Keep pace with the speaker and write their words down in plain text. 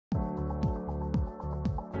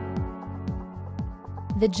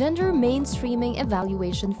the Gender Mainstreaming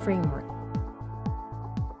Evaluation Framework.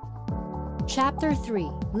 Chapter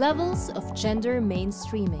 3: Levels of Gender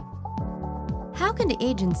Mainstreaming. How can the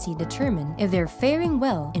agency determine if they're faring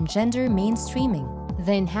well in gender mainstreaming?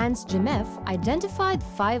 The enhanced GMEF identified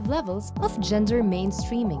 5 levels of gender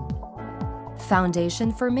mainstreaming.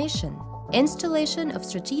 Foundation formation, installation of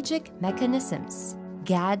strategic mechanisms,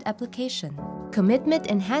 GAD application,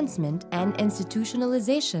 commitment enhancement and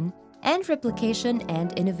institutionalization, and replication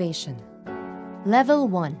and innovation. Level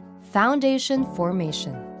 1: Foundation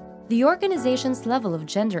formation. The organization's level of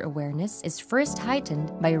gender awareness is first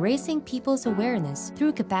heightened by raising people's awareness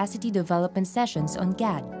through capacity development sessions on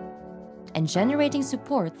GAD and generating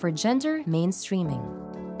support for gender mainstreaming.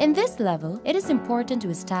 In this level, it is important to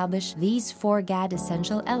establish these 4 GAD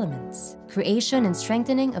essential elements: creation and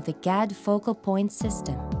strengthening of the GAD focal point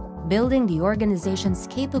system, building the organization's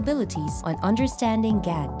capabilities on understanding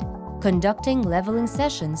GAD, conducting leveling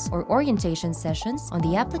sessions or orientation sessions on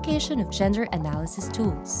the application of gender analysis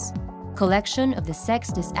tools, collection of the sex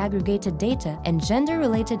disaggregated data and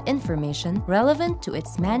gender-related information relevant to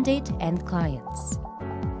its mandate and clients.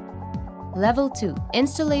 Level 2: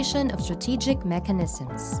 Installation of strategic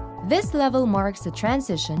mechanisms. This level marks the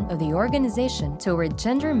transition of the organization toward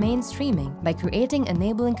gender mainstreaming by creating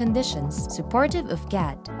enabling conditions supportive of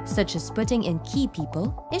GAD, such as putting in key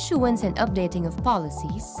people, issuance and updating of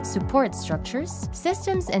policies, support structures,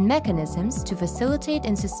 systems and mechanisms to facilitate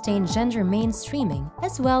and sustain gender mainstreaming,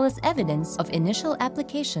 as well as evidence of initial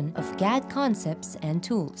application of GAD concepts and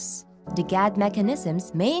tools. The GAD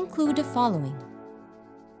mechanisms may include the following: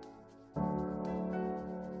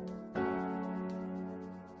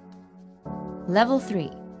 Level 3: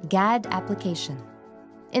 GAD application.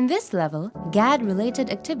 In this level, GAD-related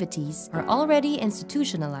activities are already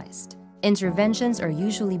institutionalized. Interventions are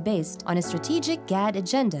usually based on a strategic GAD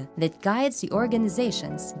agenda that guides the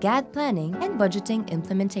organization's GAD planning and budgeting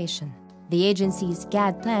implementation. The agency's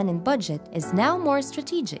GAD plan and budget is now more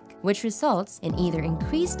strategic, which results in either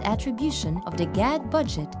increased attribution of the GAD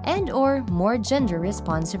budget and/or more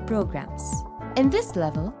gender-responsive programs. In this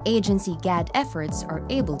level, agency GAD efforts are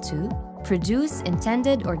able to produce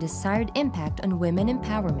intended or desired impact on women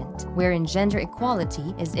empowerment, wherein gender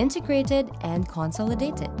equality is integrated and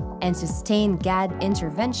consolidated, and sustain GAD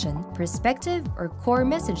intervention, perspective, or core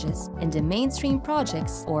messages in the mainstream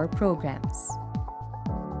projects or programs.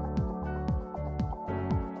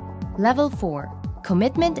 Level 4: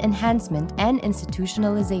 Commitment enhancement and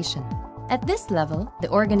institutionalization. At this level, the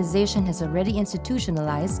organization has already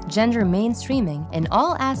institutionalized gender mainstreaming in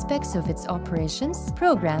all aspects of its operations,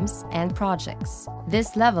 programs, and projects.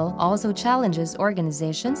 This level also challenges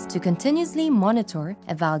organizations to continuously monitor,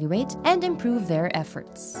 evaluate, and improve their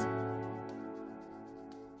efforts.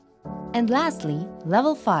 And lastly,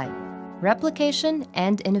 Level 5: Replication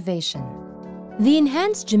and innovation. The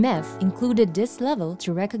enhanced GMEF included this level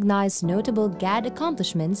to recognize notable GAD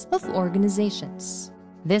accomplishments of organizations.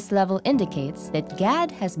 This level indicates that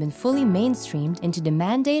GAD has been fully mainstreamed into the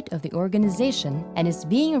mandate of the organization and is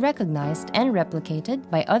being recognized and replicated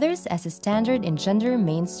by others as a standard in gender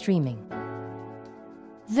mainstreaming.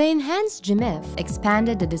 The enhanced GMEF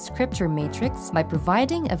expanded the descriptor matrix by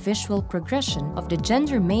providing a visual progression of the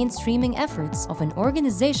gender mainstreaming efforts of an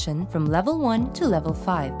organization from Level 1 to Level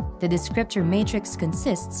 5. The descriptor matrix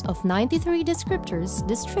consists of 93 descriptors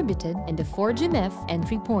distributed in the 4 GMEF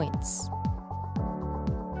entry points.